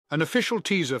An official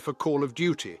teaser for Call of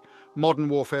Duty Modern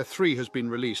Warfare 3 has been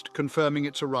released, confirming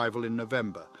its arrival in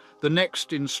November. The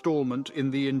next installment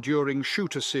in the enduring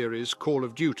shooter series Call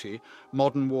of Duty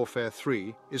Modern Warfare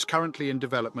 3 is currently in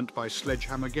development by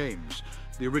Sledgehammer Games,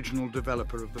 the original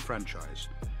developer of the franchise.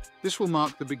 This will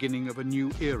mark the beginning of a new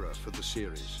era for the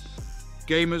series.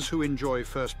 Gamers who enjoy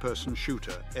first-person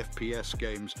shooter (FPS)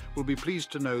 games will be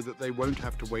pleased to know that they won't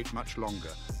have to wait much longer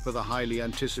for the highly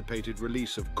anticipated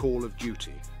release of Call of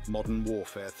Duty Modern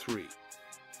Warfare 3.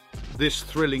 This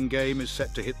thrilling game is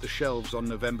set to hit the shelves on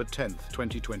November 10,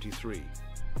 2023.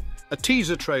 A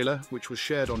teaser trailer, which was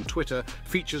shared on Twitter,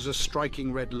 features a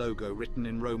striking red logo written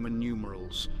in Roman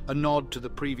numerals, a nod to the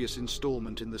previous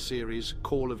installment in the series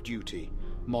Call of Duty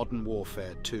Modern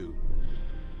Warfare 2.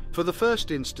 For the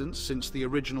first instance since the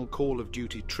original Call of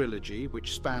Duty trilogy,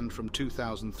 which spanned from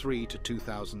 2003 to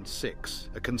 2006,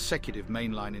 a consecutive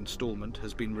mainline installment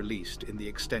has been released in the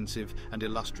extensive and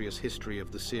illustrious history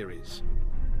of the series.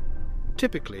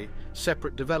 Typically,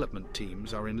 separate development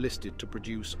teams are enlisted to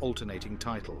produce alternating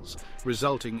titles,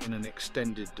 resulting in an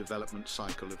extended development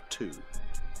cycle of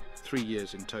 3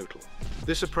 years in total.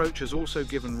 This approach has also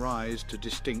given rise to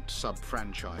distinct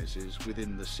sub-franchises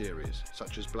within the series,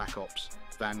 such as Black Ops,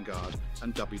 Vanguard,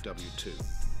 and WW2.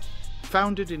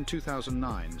 Founded in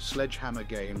 2009, Sledgehammer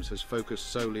Games has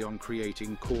focused solely on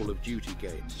creating Call of Duty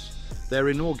games. Their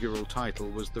inaugural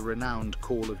title was the renowned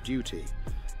Call of Duty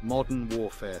Modern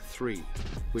Warfare 3,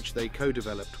 which they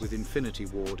co-developed with Infinity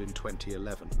Ward in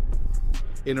 2011.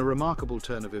 In a remarkable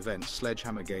turn of events,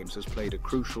 Sledgehammer Games has played a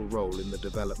crucial role in the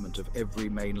development of every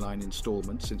mainline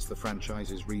installment since the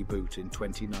franchise's reboot in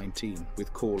 2019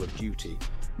 with Call of Duty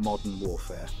Modern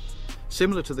Warfare.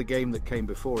 Similar to the game that came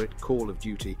before it, Call of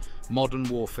Duty Modern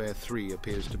Warfare 3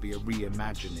 appears to be a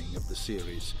reimagining of the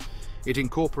series. It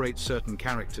incorporates certain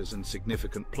characters and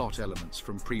significant plot elements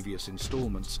from previous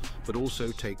installments, but also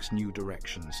takes new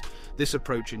directions. This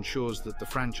approach ensures that the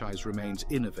franchise remains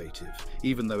innovative,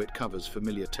 even though it covers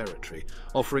familiar territory,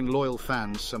 offering loyal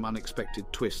fans some unexpected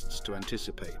twists to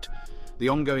anticipate. The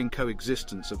ongoing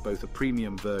coexistence of both a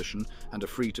premium version and a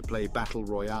free-to-play Battle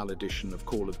Royale edition of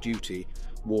Call of Duty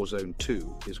Warzone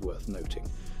 2 is worth noting.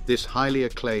 This highly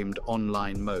acclaimed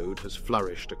online mode has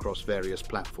flourished across various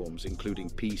platforms, including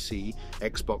PC,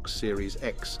 Xbox Series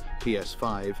X,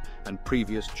 PS5, and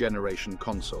previous generation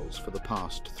consoles for the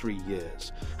past 3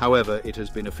 years. However, it has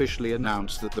been officially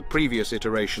announced that the previous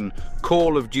iteration,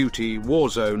 Call of Duty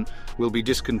Warzone, will be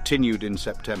discontinued in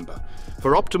September.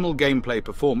 For optimal gameplay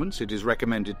performance, it is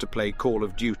recommended to play Call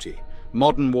of Duty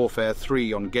Modern Warfare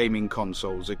 3 on gaming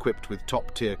consoles equipped with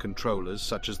top-tier controllers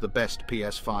such as the best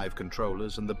PS5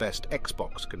 controllers and the best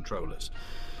Xbox controllers.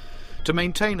 To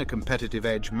maintain a competitive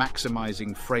edge,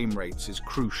 maximizing frame rates is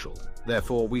crucial.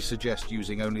 Therefore, we suggest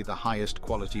using only the highest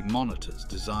quality monitors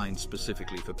designed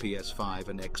specifically for PS5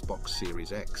 and Xbox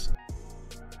Series X.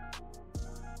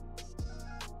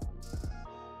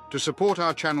 To support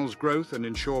our channel's growth and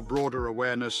ensure broader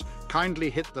awareness, kindly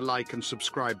hit the like and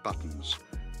subscribe buttons.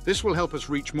 This will help us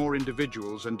reach more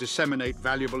individuals and disseminate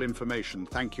valuable information.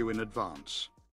 Thank you in advance.